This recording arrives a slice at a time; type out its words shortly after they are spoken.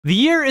The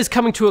year is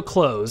coming to a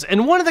close,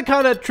 and one of the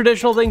kind of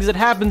traditional things that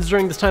happens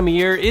during this time of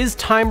year is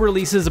Time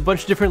releases a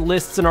bunch of different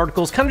lists and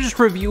articles kind of just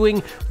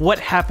reviewing what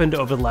happened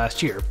over the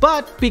last year.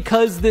 But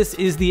because this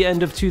is the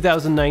end of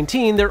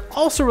 2019, they're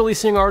also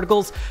releasing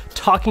articles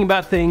talking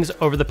about things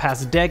over the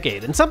past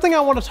decade. And something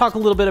I want to talk a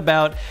little bit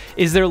about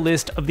is their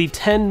list of the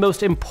 10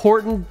 most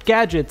important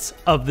gadgets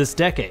of this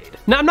decade.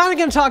 Now, I'm not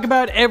going to talk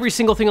about every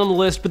single thing on the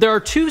list, but there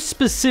are two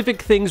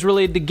specific things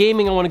related to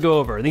gaming I want to go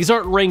over. These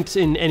aren't ranked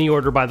in any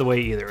order, by the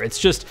way, either. It's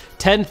just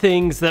 10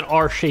 things that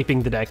are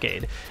shaping the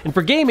decade. And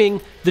for gaming,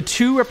 the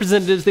two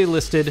representatives they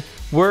listed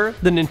were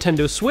the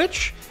Nintendo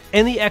Switch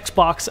and the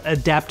Xbox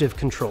Adaptive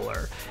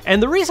Controller. And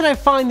the reason I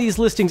find these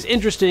listings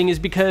interesting is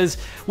because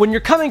when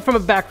you're coming from a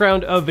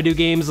background of video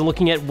games and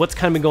looking at what's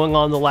kind of been going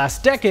on in the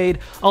last decade,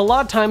 a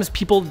lot of times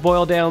people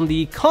boil down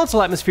the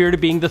console atmosphere to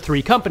being the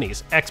three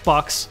companies: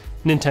 Xbox,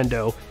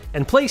 Nintendo,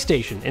 and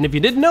PlayStation. And if you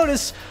didn't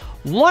notice,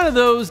 one of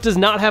those does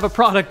not have a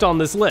product on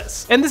this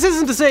list. And this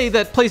isn't to say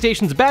that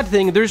PlayStation's a bad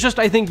thing, there's just,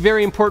 I think,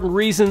 very important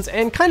reasons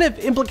and kind of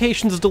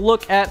implications to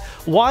look at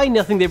why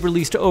nothing they've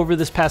released over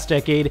this past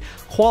decade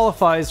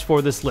qualifies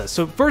for this list.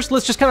 So first,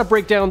 let's just kind of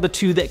break down the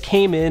two that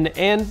came in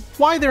and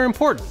why they're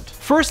important.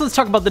 First, let's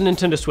talk about the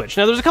Nintendo Switch.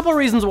 Now, there's a couple of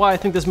reasons why I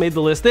think this made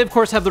the list. They, of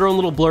course, have their own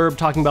little blurb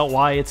talking about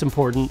why it's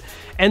important.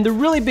 And the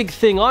really big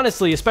thing,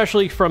 honestly,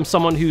 especially from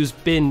someone who's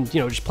been,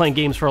 just playing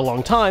games for a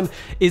long time,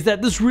 is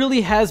that this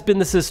really has been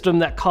the system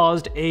that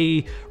caused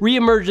a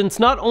reemergence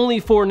not only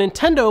for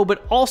Nintendo,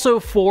 but also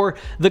for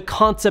the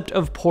concept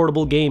of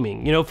portable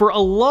gaming. For a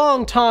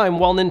long time,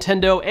 while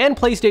Nintendo and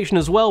PlayStation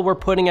as well were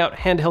putting out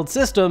handheld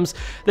systems,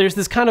 there's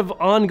this kind of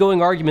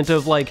ongoing argument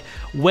of like,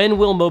 when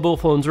will mobile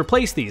phones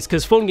replace these?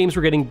 Because phone games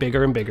were getting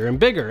bigger and bigger and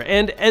bigger.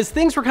 And as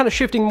things were kind of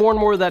shifting more and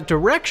more that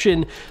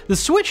direction, the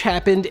Switch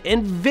happened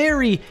and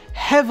very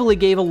heavily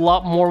gave a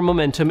lot more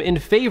momentum in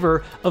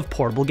favor of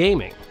portable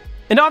gaming.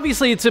 And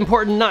obviously it's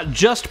important not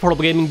just to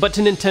portable gaming, but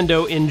to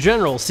Nintendo in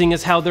general, seeing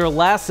as how their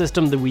last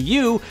system, the Wii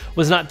U,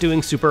 was not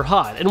doing super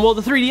hot. And while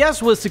the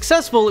 3DS was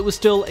successful, it was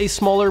still a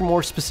smaller,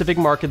 more specific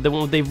market than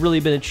what they've really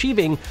been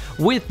achieving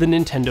with the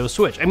Nintendo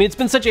Switch. I mean, it's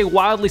been such a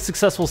wildly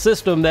successful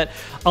system that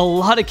a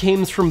lot of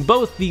games from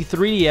both the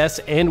 3DS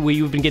and Wii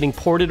U have been getting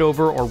ported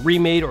over or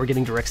remade or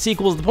getting direct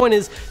sequels. The point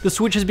is, the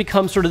Switch has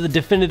become sort of the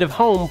definitive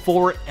home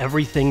for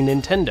everything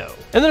Nintendo.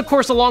 And then, of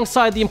course,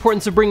 alongside the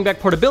importance of bringing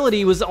back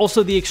portability was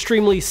also the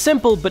extremely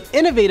simple but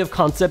innovative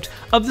concept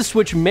of the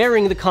Switch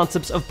marrying the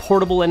concepts of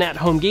portable and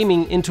at-home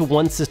gaming into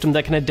one system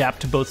that can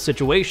adapt to both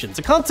situations.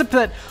 A concept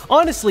that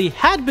honestly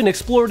had been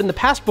explored in the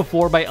past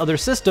before by other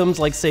systems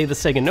like, say, the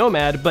Sega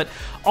Nomad, but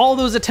all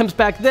those attempts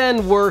back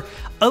then were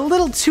a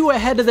little too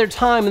ahead of their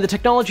time and the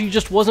technology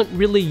just wasn't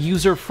really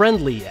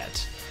user-friendly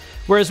yet.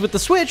 Whereas with the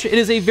Switch, it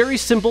is a very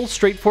simple,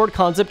 straightforward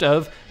concept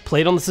of play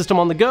it on the system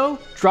on the go,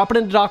 drop it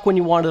in the dock when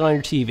you want it on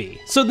your TV.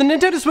 So the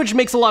Nintendo Switch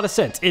makes a lot of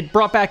sense. It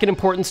brought back an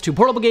importance to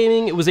portable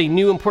gaming, it was a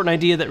new important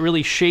idea that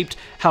really shaped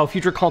how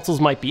future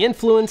consoles might be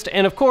influenced,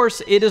 and of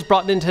course, it has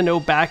brought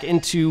Nintendo back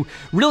into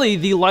really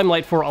the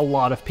limelight for a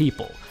lot of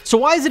people. So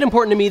why is it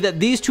important to me that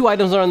these two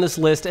items are on this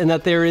list and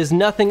that there is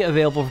nothing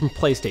available from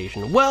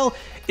PlayStation? Well,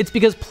 it's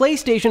because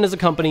PlayStation as a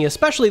company,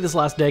 especially this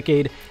last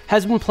decade,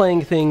 has been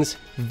playing things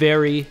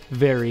very,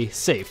 very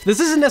safe. This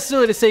isn't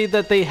necessarily to say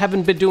that they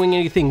haven't been doing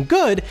anything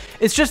good,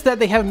 it's just that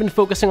they haven't been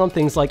focusing on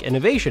things like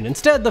innovation.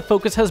 Instead, the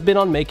focus has been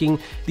on making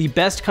the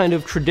best kind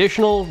of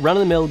traditional,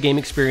 run-of-the-mill game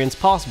experience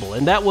possible.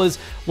 And that was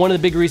one of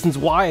the big reasons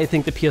why I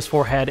think the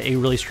PS4 had a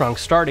really strong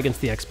start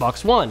against the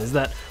Xbox One, is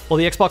that while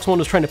the Xbox One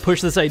was trying to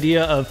push this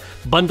idea of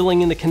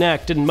bundling in the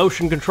Kinect and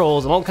motion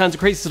controls and all kinds of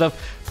crazy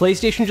stuff,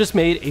 PlayStation just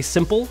made a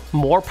simple,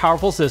 more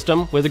powerful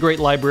system with a great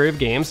library of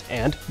games,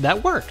 and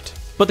that worked.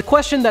 But the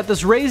question that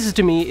this raises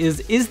to me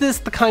is this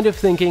the kind of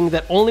thinking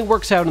that only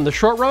works out in the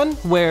short run,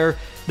 where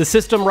the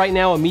system right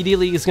now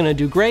immediately is going to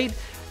do great,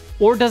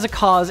 or does it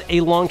cause a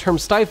long-term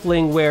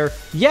stifling where,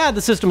 yeah,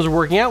 the systems are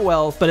working out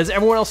well, but as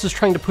everyone else is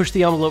trying to push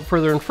the envelope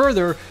further and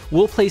further,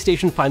 will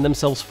PlayStation find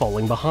themselves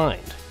falling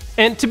behind?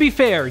 And to be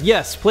fair,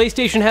 yes,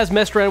 PlayStation has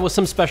messed around with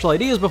some special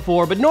ideas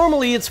before, but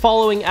normally it's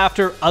following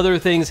after other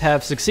things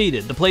have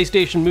succeeded. The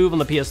PlayStation Move on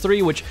the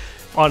PS3, which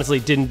honestly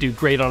didn't do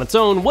great on its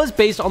own, was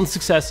based on the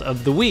success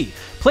of the Wii.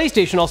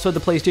 PlayStation also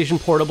had the PlayStation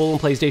Portable and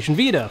PlayStation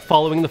Vita,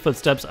 following the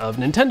footsteps of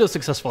Nintendo's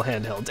successful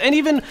handhelds. And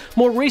even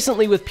more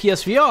recently with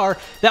PSVR,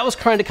 that was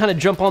trying to kind of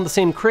jump on the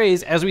same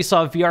craze as we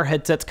saw VR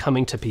headsets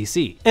coming to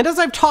PC. And as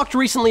I've talked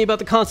recently about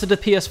the concept of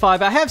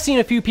PS5, I have seen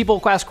a few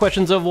people ask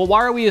questions of, well,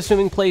 why are we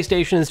assuming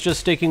PlayStation is just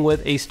sticking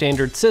with a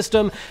standard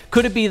system?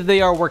 Could it be that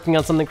they are working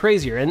on something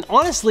crazier? And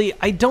honestly,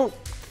 I don't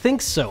think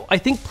so. I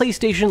think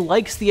PlayStation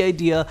likes the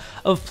idea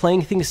of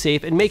playing things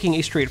safe and making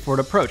a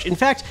straightforward approach. In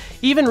fact,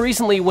 even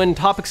recently when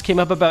topics came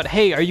up about,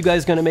 hey, are you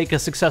guys going to make a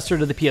successor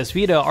to the PS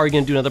Vita? Are you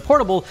going to do another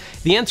portable?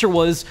 The answer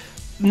was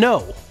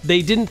no.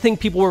 They didn't think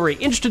people were very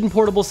interested in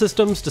portable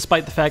systems,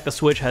 despite the fact the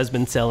Switch has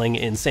been selling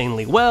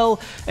insanely well,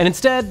 and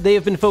instead they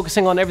have been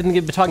focusing on everything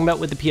they've been talking about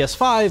with the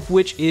PS5,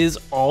 which is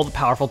all the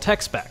powerful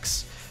tech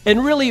specs.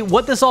 And really,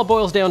 what this all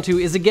boils down to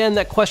is, again,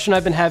 that question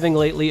I've been having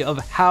lately of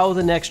how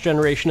the next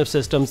generation of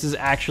systems is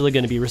actually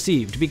going to be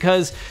received.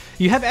 Because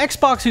you have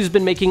Xbox, who's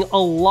been making a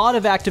lot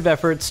of active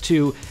efforts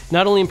to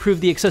not only improve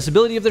the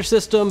accessibility of their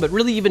system, but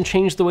really even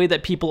change the way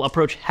that people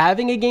approach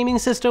having a gaming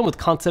system with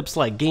concepts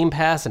like Game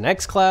Pass and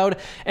xCloud,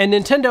 and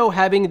Nintendo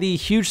having the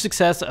huge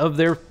success of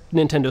their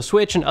Nintendo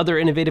Switch and other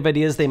innovative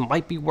ideas they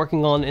might be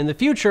working on in the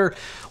future.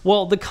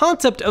 Well, the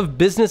concept of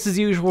business as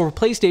usual for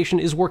PlayStation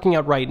is working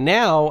out right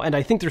now, and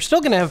I think they're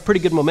still going to have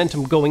pretty good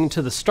momentum going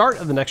into the start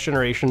of the next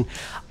generation.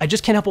 I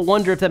just can't help but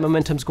wonder if that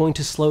momentum is going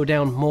to slow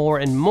down more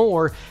and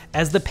more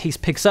as the pace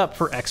picks up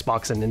for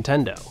Xbox and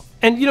Nintendo.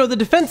 And, you know, the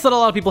defense that a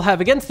lot of people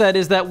have against that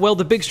is that, well,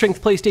 the big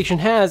strength PlayStation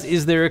has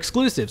is their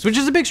exclusives, which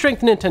is a big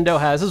strength Nintendo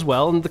has as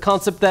well, and the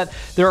concept that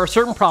there are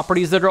certain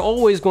properties that are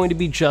always going to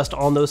be just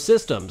on those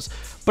systems.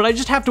 But I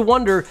just have to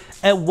wonder,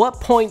 at what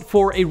point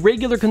for a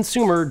regular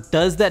consumer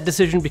does that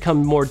decision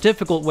become more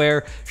difficult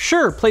where,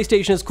 sure,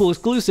 PlayStation has cool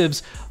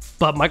exclusives,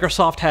 but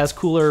Microsoft has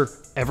cooler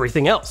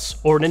everything else,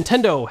 or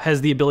Nintendo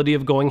has the ability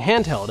of going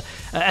handheld.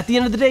 At the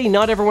end of the day,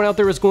 not everyone out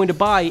there is going to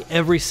buy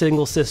every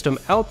single system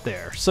out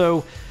there.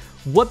 So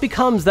what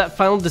becomes that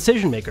final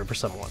decision maker for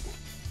someone?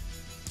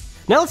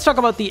 Now let's talk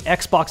about the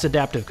Xbox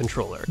Adaptive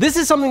Controller. This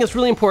is something that's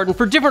really important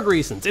for different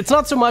reasons. It's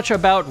not so much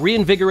about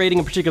reinvigorating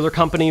a particular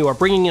company or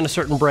bringing in a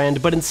certain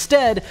brand, but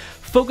instead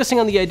focusing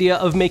on the idea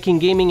of making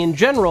gaming in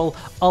general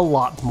a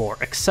lot more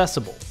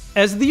accessible.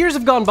 As the years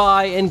have gone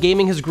by and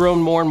gaming has grown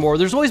more and more,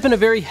 there's always been a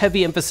very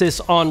heavy emphasis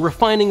on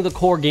refining the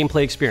core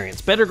gameplay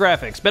experience. Better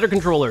graphics, better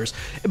controllers,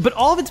 but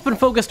all of it's been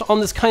focused on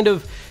this kind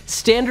of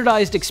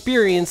standardized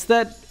experience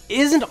that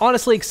isn't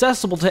honestly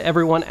accessible to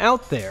everyone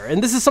out there,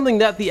 and this is something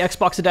that the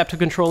Xbox Adaptive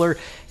Controller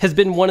has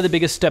been one of the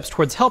biggest steps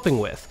towards helping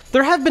with.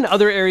 There have been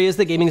other areas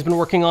that gaming's been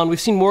working on.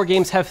 We've seen more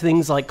games have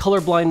things like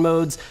colorblind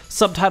modes,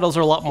 subtitles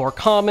are a lot more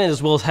common,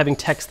 as well as having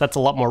text that's a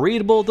lot more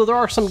readable, though there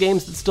are some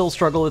games that still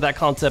struggle with that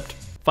concept.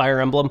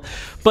 Fire Emblem.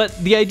 But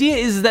the idea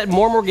is that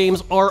more and more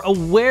games are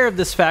aware of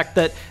this fact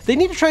that they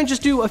need to try and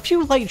just do a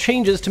few light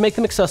changes to make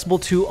them accessible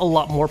to a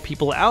lot more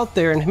people out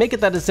there and make it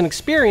that it's an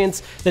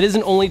experience that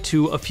isn't only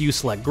to a few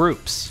select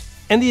groups.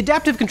 And the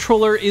Adaptive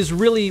Controller is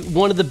really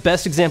one of the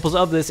best examples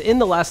of this in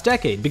the last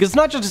decade, because it's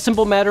not just a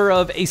simple matter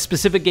of a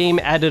specific game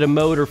added a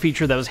mode or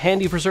feature that was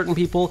handy for certain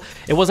people.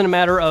 It wasn't a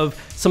matter of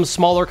some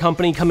smaller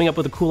company coming up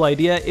with a cool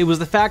idea. It was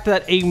the fact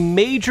that a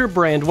major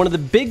brand, one of the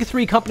big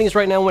three companies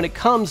right now when it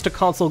comes to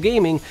console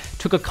gaming,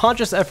 took a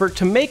conscious effort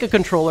to make a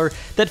controller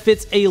that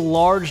fits a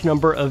large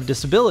number of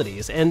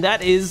disabilities, and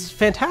that is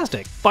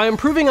fantastic. By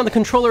improving on the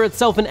controller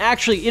itself and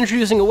actually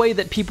introducing a way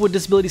that people with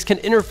disabilities can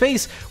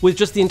interface with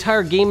just the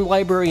entire game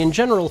library in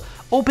general,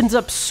 opens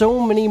up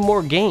so many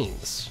more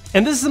games.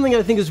 And this is something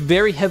I think is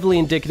very heavily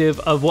indicative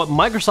of what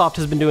Microsoft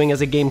has been doing as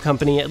a game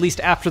company, at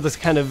least after this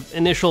kind of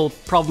initial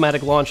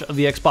problematic launch of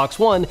the Xbox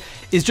One,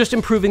 is just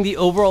improving the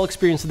overall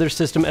experience of their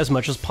system as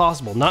much as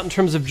possible. Not in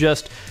terms of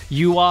just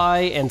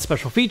UI and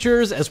special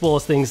features, as well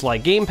as things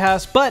like Game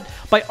Pass, but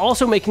by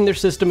also making their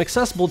system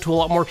accessible to a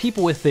lot more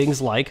people with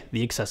things like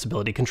the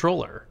accessibility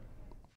controller.